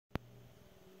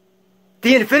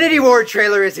The Infinity War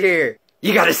trailer is here.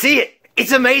 You gotta see it.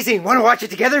 It's amazing. Wanna watch it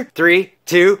together? 3,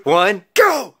 2, 1,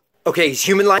 go! Okay, he's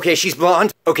human-like. Okay, she's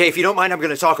blonde. Okay, if you don't mind, I'm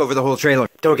gonna talk over the whole trailer.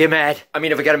 Don't get mad. I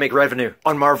mean, if I gotta make revenue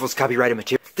on Marvel's copyrighted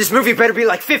material. This movie better be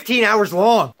like 15 hours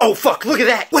long. Oh, fuck, look at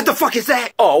that. What the fuck is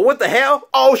that? Oh, what the hell?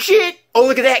 Oh, shit. Oh,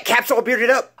 look at that. Cap's all bearded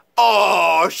up.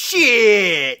 Oh,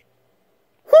 shit.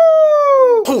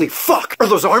 Woo! Holy fuck. Are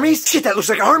those armies? Shit, that looks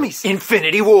like armies.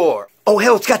 Infinity War. Oh,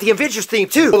 hell, it's got the Avengers theme,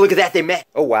 too. Oh, look at that, they met.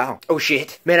 Oh, wow. Oh,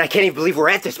 shit. Man, I can't even believe we're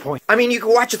at this point. I mean, you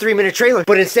can watch a 3-minute trailer,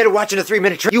 but instead of watching a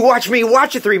 3-minute trailer, you watch me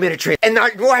watch a 3-minute trailer, and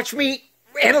not watch me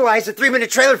analyze a 3-minute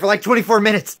trailer for like 24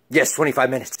 minutes. Yes, 25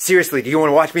 minutes. Seriously, do you want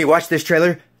to watch me watch this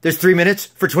trailer? There's 3 minutes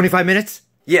for 25 minutes?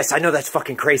 Yes, I know that's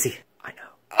fucking crazy. I know.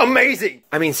 Amazing!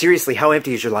 I mean, seriously, how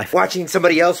empty is your life? Watching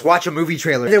somebody else watch a movie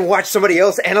trailer, and then watch somebody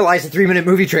else analyze a 3-minute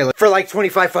movie trailer for like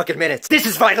 25 fucking minutes. This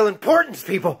is vital importance,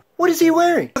 people. What is he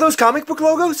wearing? Are those comic book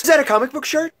logos? Is that a comic book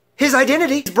shirt? His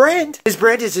identity, his brand. His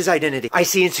brand is his identity. I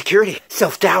see insecurity,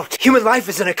 self-doubt. Human life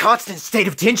is in a constant state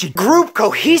of tension. Group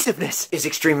cohesiveness is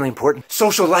extremely important.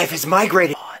 Social life has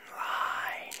migrated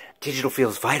online. Digital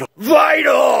feels vital.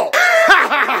 Vital!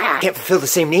 Can't fulfill the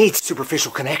same needs.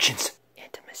 Superficial connections.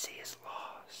 Intimacy is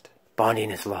lost.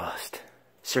 Bonding is lost.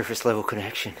 Surface level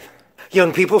connection.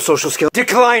 Young people, social skill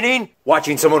declining.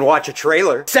 Watching someone watch a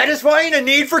trailer. Satisfying a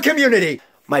need for community.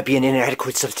 Might be an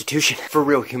inadequate substitution for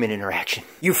real human interaction.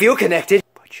 You feel connected,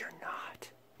 but you're not.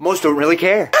 Most don't really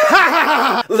care.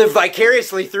 Live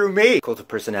vicariously through me. Cult of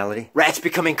personality. Rats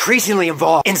become increasingly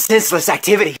involved in senseless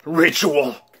activity.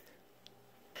 Ritual.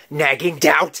 Nagging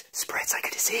doubt spreads like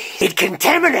a disease. It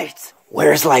contaminates.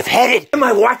 Where is life headed? Am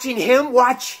I watching him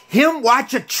watch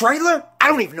a trailer? I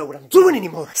don't even know what I'm doing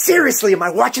anymore. Seriously, am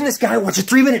I watching this guy watch a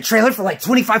 3-minute trailer for like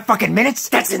 25 fucking minutes?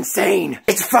 That's insane.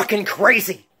 It's fucking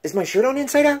crazy. Is my shirt on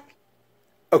inside out?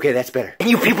 Okay, that's better. And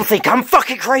you people think I'm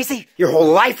fucking crazy? Your whole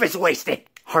life is wasted.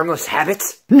 Harmless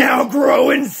habits now grow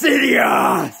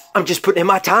insidious. I'm just putting in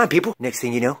my time, people. Next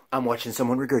thing you know, I'm watching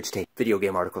someone regurgitate video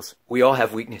game articles. We all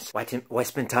have weakness. Why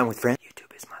spend time with friends?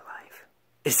 YouTube is my life.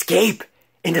 Escape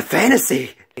into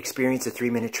fantasy. Experience a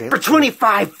 3-minute trailer for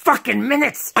 25 fucking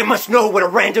minutes. I must know what a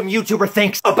random YouTuber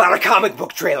thinks about a comic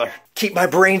book trailer. Keep my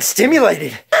brain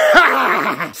stimulated.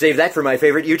 Save that for my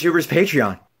favorite YouTuber's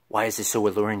Patreon. Why is this so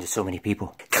alluring to so many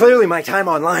people? Clearly my time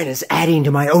online is adding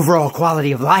to my overall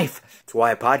quality of life. That's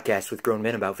why I podcast with grown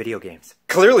men about video games.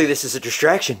 Clearly this is a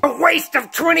distraction. A waste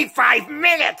of 25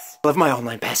 minutes! I love my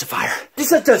online pacifier.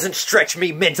 This doesn't stretch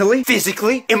me mentally,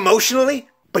 physically, emotionally.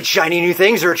 But shiny new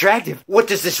things are attractive. What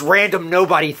does this random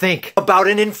nobody think about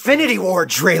an Infinity War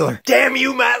trailer? Damn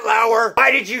you, Matt Lauer!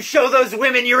 Why did you show those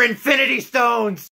women your Infinity Stones?